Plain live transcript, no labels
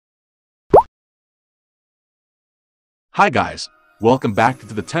Hi guys, welcome back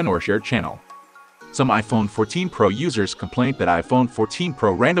to the TechNorShare channel. Some iPhone 14 Pro users complained that iPhone 14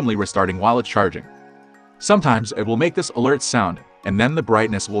 Pro randomly restarting while it's charging. Sometimes it will make this alert sound, and then the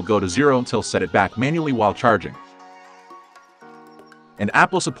brightness will go to 0 until set it back manually while charging. And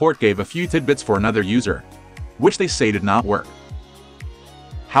Apple support gave a few tidbits for another user, which they say did not work.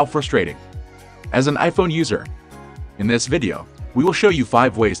 How frustrating. As an iPhone user, in this video, we will show you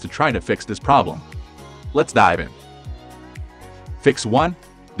 5 ways to try to fix this problem. Let's dive in. Fix 1.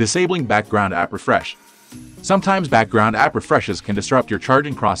 Disabling background app refresh. Sometimes background app refreshes can disrupt your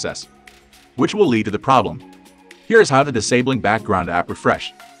charging process, which will lead to the problem. Here's how to disabling background app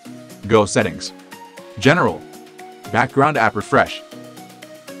refresh. Go Settings. General. Background app refresh.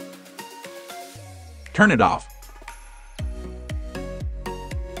 Turn it off.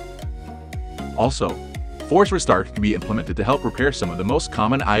 Also, force restart can be implemented to help repair some of the most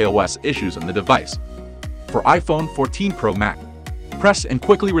common iOS issues on the device. For iPhone 14 Pro Max, press and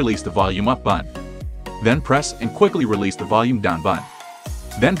quickly release the volume up button. Then press and quickly release the volume down button.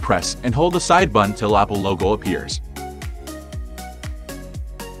 Then press and hold the side button till Apple logo appears.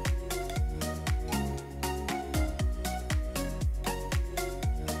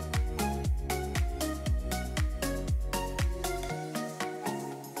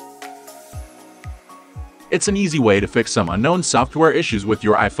 It's an easy way to fix some unknown software issues with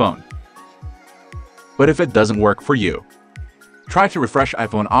your iPhone. But if it doesn't work for you, try to refresh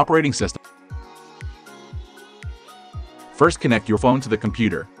iPhone operating system. First, connect your phone to the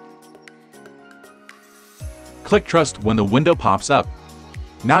computer. Click Trust when the window pops up.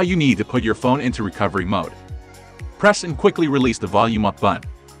 Now you need to put your phone into recovery mode. Press and quickly release the volume up button.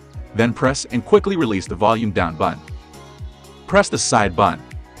 Then press and quickly release the volume down button. Press the side button.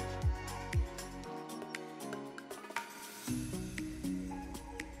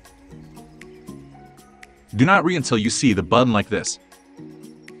 Do not read until you see the button like this.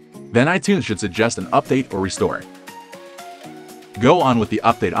 Then iTunes should suggest an update or restore. Go on with the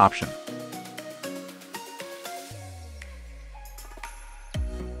update option.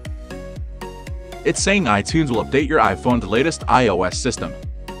 It's saying iTunes will update your iPhone to the latest iOS system.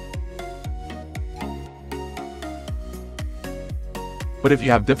 But if you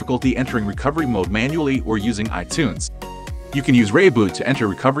have difficulty entering recovery mode manually or using iTunes, you can use ReiBoot to enter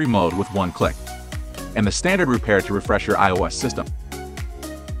recovery mode with one click, and the standard repair to refresh your iOS system.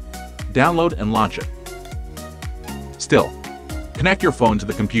 Download and launch it. Still, connect your phone to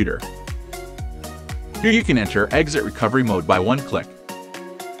the computer. Here you can enter exit recovery mode by one click.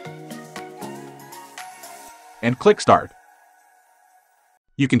 And click Start.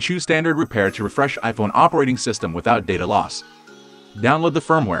 You can choose standard repair to refresh iPhone operating system without data loss. Download the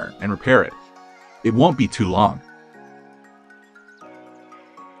firmware and repair it. It won't be too long.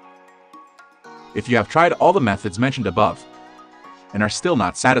 If you have tried all the methods mentioned above and are still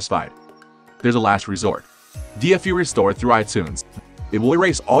not satisfied, there's a last resort. DFU Restore through iTunes. It will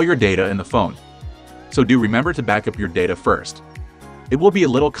erase all your data in the phone, so do remember to back up your data first. It will be a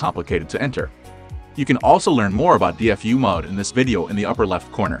little complicated to enter. You can also learn more about DFU mode in this video in the upper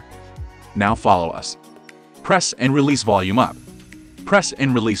left corner. Now follow us. Press and release volume up. Press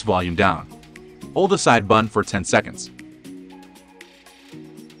and release volume down. Hold the side button for 10 seconds.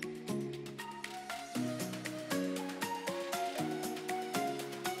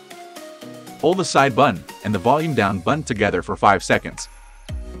 Hold the side button and the volume down button together for 5 seconds.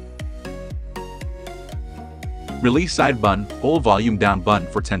 Release side button, hold volume down button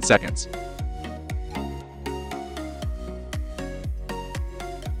for 10 seconds.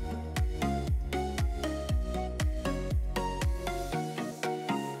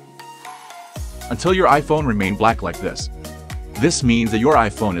 Until your iPhone remains black like this. This means that your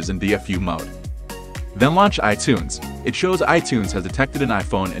iPhone is in DFU mode. Then launch iTunes. It shows iTunes has detected an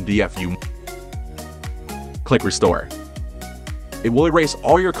iPhone in DFU mode. Click Restore. It will erase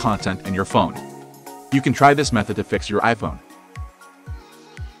all your content in your phone. You can try this method to fix your iPhone.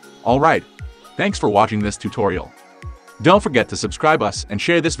 Alright, thanks for watching this tutorial. Don't forget to subscribe us and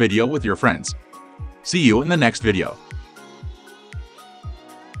share this video with your friends. See you in the next video.